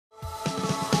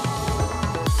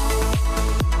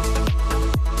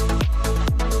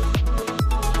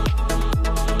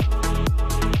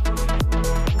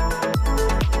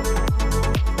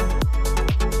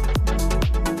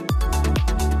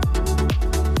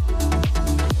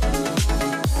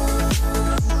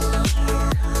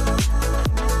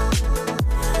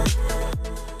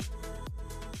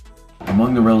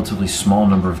Among the relatively small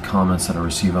number of comments that I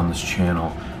receive on this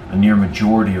channel, a near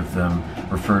majority of them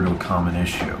refer to a common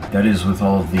issue. That is, with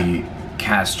all of the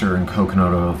castor and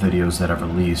coconut oil videos that I've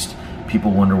released,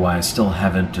 people wonder why I still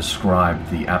haven't described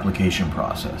the application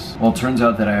process. Well, it turns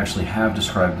out that I actually have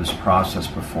described this process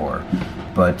before,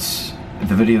 but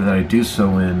the video that I do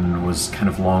so in was kind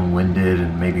of long-winded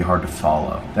and maybe hard to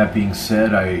follow. That being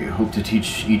said, I hope to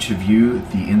teach each of you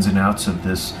the ins and outs of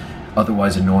this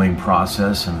otherwise annoying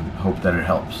process and hope that it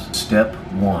helps. Step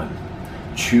 1.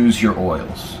 Choose your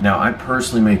oils. Now, I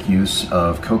personally make use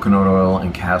of coconut oil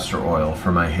and castor oil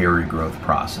for my hair regrowth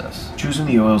process. Choosing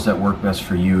the oils that work best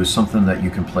for you is something that you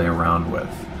can play around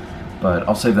with, but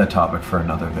I'll save that topic for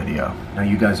another video. Now,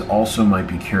 you guys also might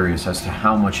be curious as to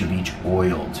how much of each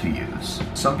oil to use.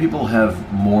 Some people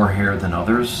have more hair than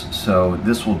others, so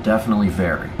this will definitely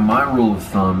vary. My rule of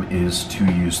thumb is to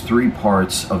use 3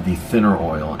 parts of the thinner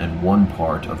oil and 1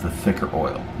 part of the thicker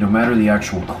oil. No matter the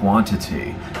actual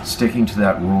quantity, sticking to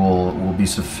that rule will be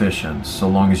sufficient so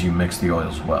long as you mix the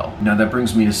oils well. Now, that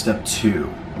brings me to step 2,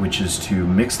 which is to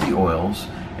mix the oils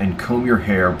and comb your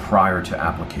hair prior to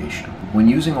application. When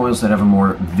using oils that have a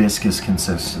more viscous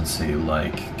consistency,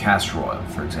 like castor oil,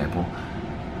 for example,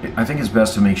 I think it's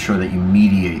best to make sure that you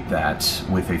mediate that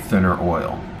with a thinner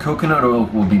oil. Coconut oil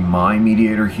will be my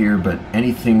mediator here, but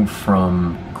anything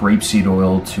from grapeseed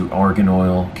oil to argan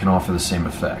oil can offer the same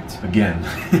effect. Again,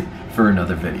 for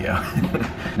another video.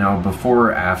 Now,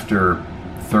 before or after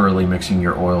thoroughly mixing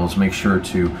your oils, make sure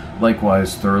to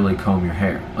likewise thoroughly comb your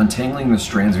hair. Untangling the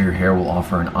strands of your hair will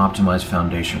offer an optimized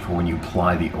foundation for when you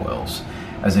apply the oils,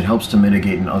 as it helps to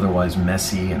mitigate an otherwise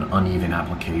messy and uneven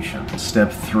application.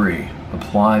 Step 3.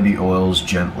 Apply the oils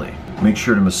gently. Make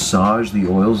sure to massage the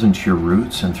oils into your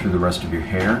roots and through the rest of your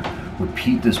hair.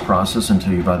 Repeat this process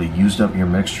until you've either used up your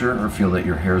mixture or feel that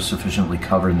your hair is sufficiently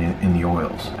covered in the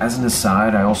oils. As an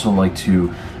aside, I also like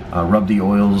to rub the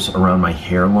oils around my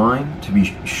hairline to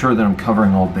be sure that I'm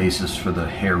covering all bases for the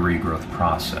hair regrowth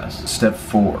process. Step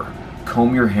 4.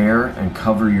 Comb your hair and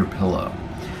cover your pillow.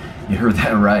 You heard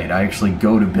that right. I actually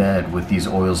go to bed with these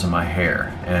oils in my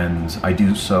hair, and I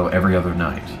do so every other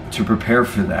night. To prepare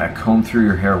for that, comb through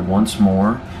your hair once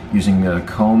more using a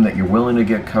comb that you're willing to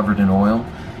get covered in oil,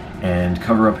 and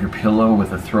cover up your pillow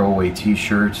with a throwaway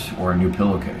t-shirt or a new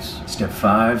pillowcase. Step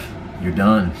 5. You're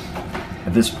done.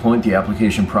 At this point, the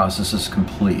application process is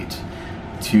complete.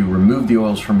 To remove the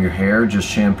oils from your hair, just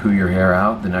shampoo your hair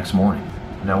out the next morning.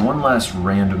 Now, one last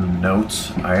random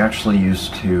note, I actually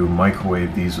used to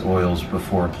microwave these oils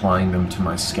before applying them to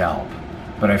my scalp,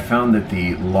 but I found that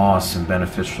the loss in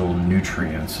beneficial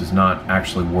nutrients is not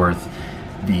actually worth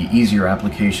the easier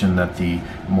application that the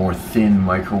more thin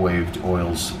microwaved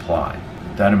oils supply.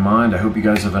 With that in mind, I hope you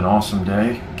guys have an awesome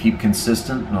day, keep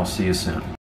consistent, and I'll see you soon.